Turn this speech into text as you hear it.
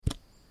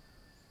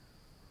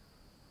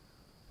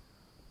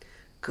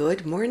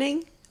Good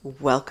morning.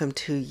 Welcome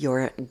to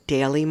your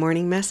daily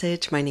morning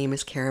message. My name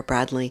is Kara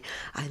Bradley.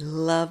 I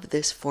love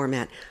this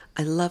format.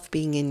 I love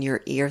being in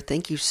your ear.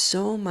 Thank you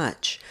so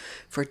much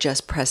for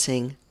just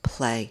pressing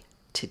play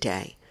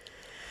today.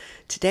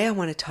 Today, I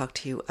want to talk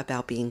to you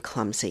about being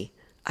clumsy.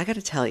 I got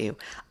to tell you,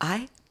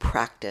 I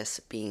practice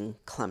being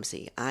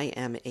clumsy. I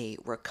am a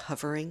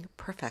recovering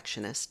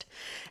perfectionist,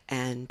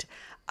 and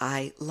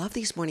I love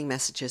these morning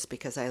messages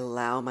because I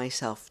allow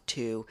myself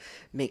to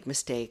make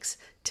mistakes,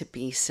 to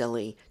be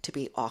silly, to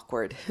be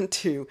awkward,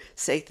 to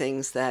say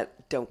things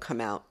that don't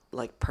come out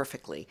like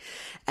perfectly.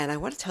 And I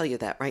want to tell you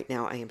that right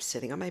now I am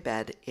sitting on my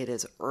bed. It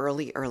is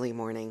early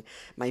morning.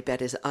 My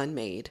bed is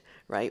unmade,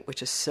 right?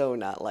 Which is so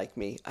not like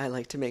me. I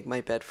like to make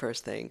my bed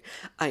first thing.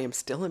 I am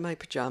still in my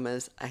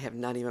pajamas. I have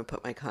not even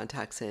put my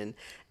contacts in,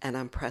 and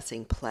I'm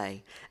pressing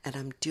play. And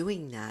I'm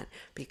doing that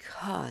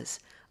because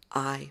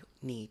I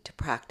need to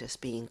practice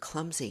being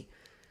clumsy.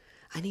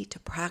 I need to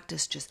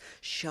practice just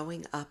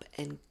showing up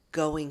and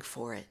going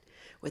for it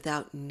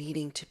without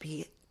needing to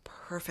be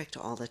perfect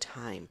all the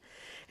time.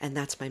 And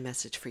that's my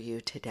message for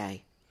you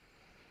today.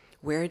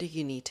 Where do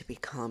you need to be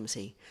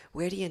clumsy?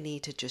 Where do you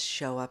need to just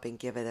show up and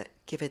give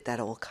it that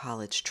old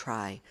college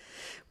try?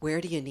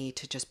 Where do you need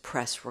to just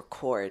press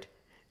record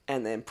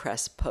and then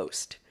press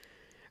post,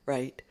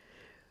 right?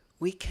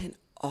 We can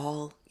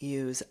all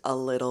use a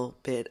little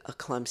bit of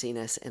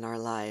clumsiness in our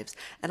lives.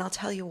 And I'll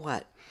tell you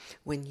what,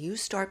 when you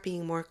start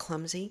being more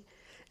clumsy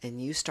and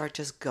you start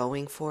just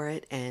going for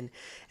it and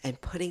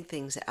putting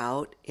things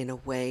out in a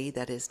way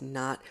that is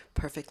not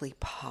perfectly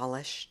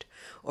polished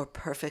or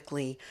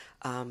perfectly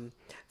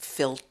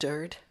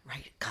filtered,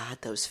 right? God,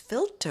 those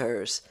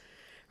filters,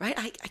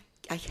 right?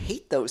 I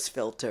hate those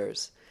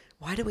filters.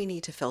 Why do we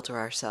need to filter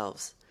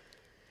ourselves?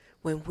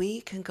 When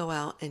we can go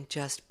out and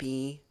just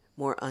be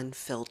more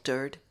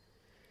unfiltered,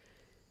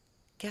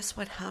 guess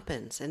what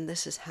happens? And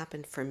this has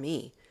happened for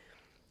me,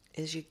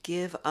 is you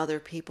give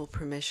other people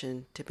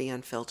permission to be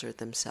unfiltered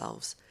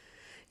themselves.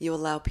 You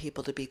allow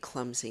people to be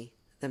clumsy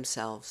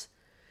themselves.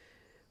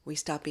 We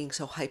stop being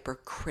so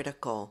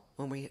hypercritical.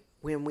 When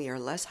we are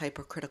less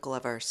hypercritical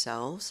of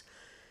ourselves,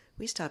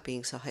 we stop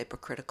being so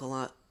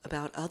hypercritical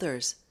about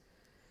others.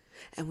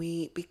 And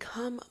we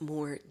become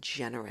more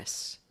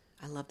generous.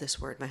 I love this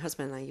word. My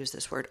husband and I use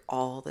this word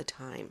all the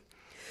time.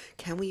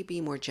 Can we be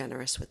more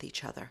generous with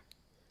each other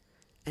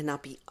and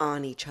not be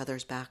on each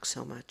other's back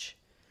so much?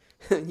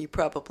 You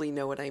probably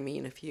know what I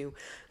mean if you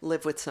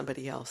live with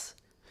somebody else,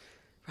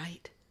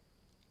 right?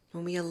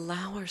 When we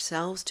allow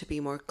ourselves to be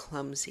more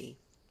clumsy,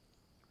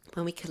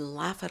 when we can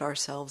laugh at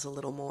ourselves a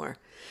little more,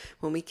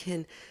 when we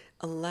can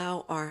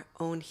allow our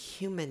own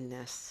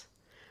humanness,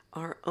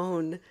 our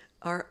own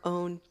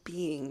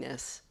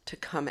beingness to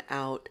come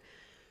out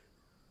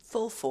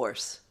full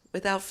force,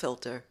 without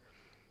filter,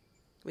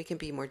 we can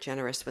be more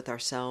generous with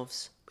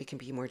ourselves. We can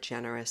be more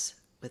generous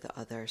with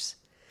others.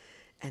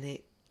 And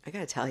I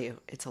gotta tell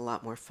you, it's a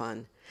lot more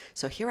fun.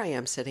 So here I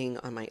am sitting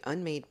on my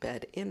unmade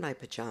bed in my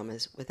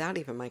pajamas without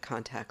even my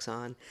contacts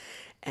on,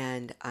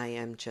 and I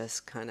am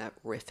just kind of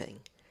riffing.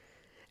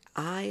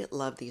 I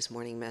love these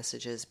morning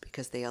messages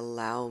because they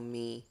allow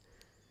me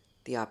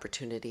the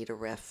opportunity to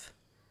riff,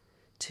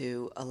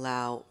 to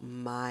allow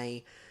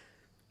my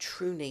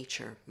true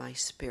nature, my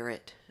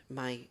spirit,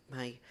 my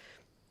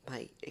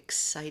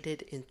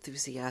excited,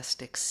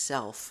 enthusiastic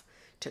self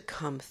to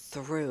come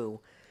through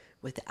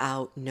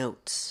without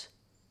notes,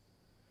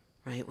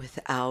 right?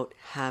 Without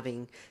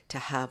having to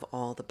have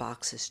all the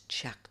boxes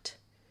checked.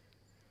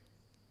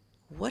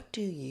 What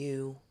do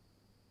you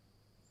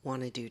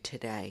want to do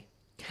today?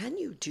 Can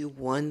you do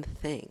one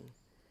thing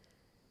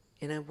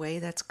in a way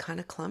that's kind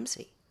of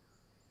clumsy?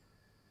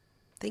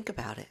 Think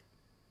about it.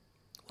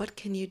 What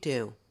can you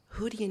do?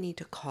 Who do you need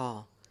to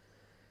call?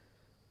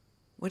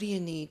 What do you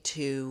need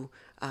to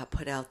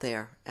put out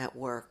there at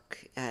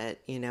work,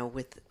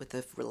 with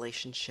a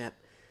relationship?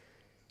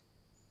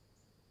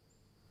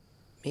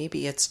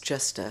 Maybe it's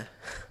just a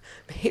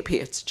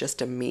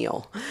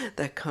meal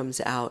that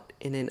comes out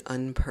in an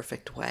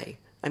imperfect way.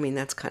 I mean,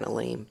 that's kind of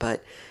lame,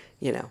 but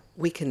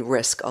we can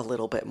risk a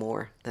little bit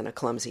more than a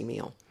clumsy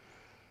meal.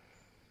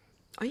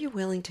 Are you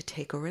willing to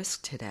take a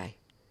risk today?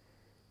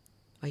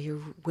 Are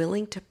you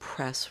willing to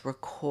press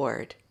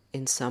record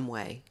in some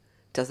way?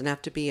 Doesn't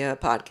have to be a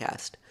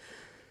podcast.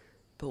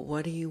 But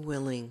what are you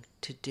willing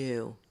to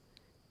do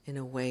in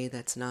a way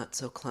that's not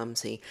so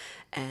clumsy,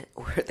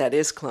 or that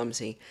is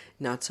clumsy,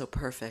 not so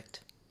perfect?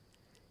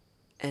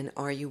 And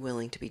are you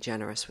willing to be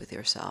generous with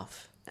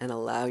yourself and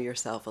allow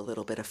yourself a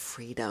little bit of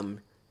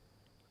freedom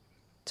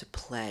to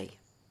play,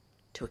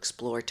 to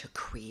explore, to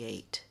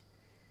create?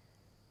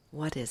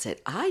 What is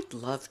it? I'd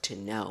love to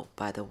know,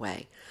 by the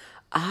way.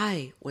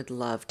 I would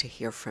love to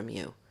hear from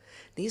you.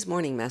 These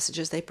morning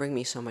messages, they bring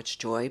me so much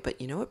joy,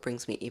 but you know what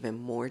brings me even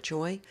more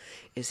joy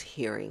is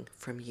hearing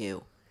from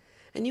you.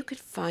 And you could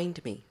find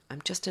me.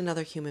 I'm just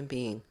another human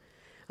being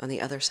on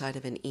the other side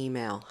of an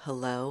email,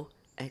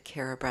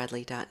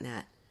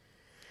 hello@karabradley.net.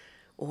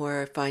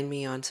 Or find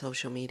me on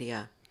social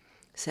media.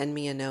 Send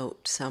me a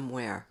note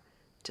somewhere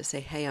to say,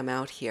 hey, I'm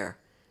out here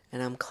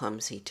and I'm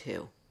clumsy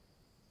too.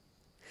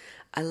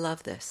 I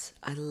love this.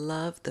 I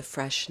love the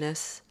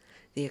freshness,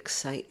 the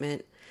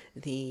excitement,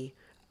 the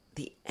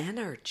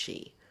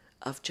energy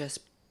of just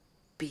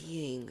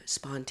being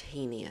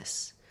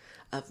spontaneous,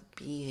 of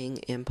being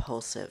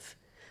impulsive,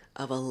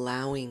 of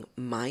allowing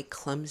my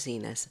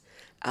clumsiness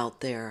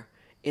out there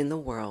in the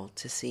world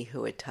to see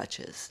who it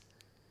touches.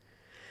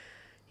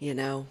 You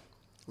know,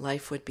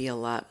 life would be a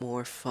lot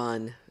more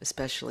fun,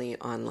 especially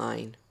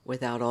online,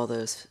 without all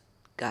those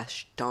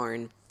gosh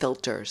darn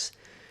filters.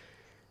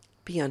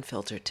 Be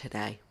unfiltered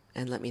today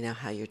and let me know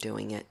how you're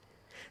doing it.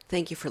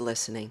 Thank you for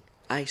listening.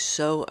 I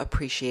so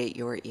appreciate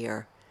your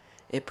ear.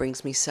 It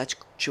brings me such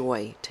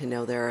joy to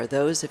know there are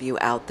those of you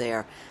out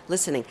there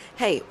listening.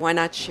 Hey, why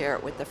not share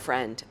it with a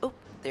friend? Oh,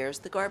 there's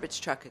the garbage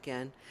truck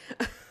again.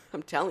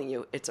 I'm telling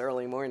you, it's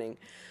early morning.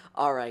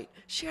 All right,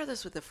 share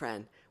this with a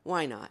friend.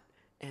 Why not?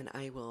 And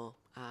I will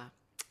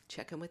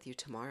check in with you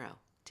tomorrow.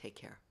 Take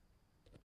care.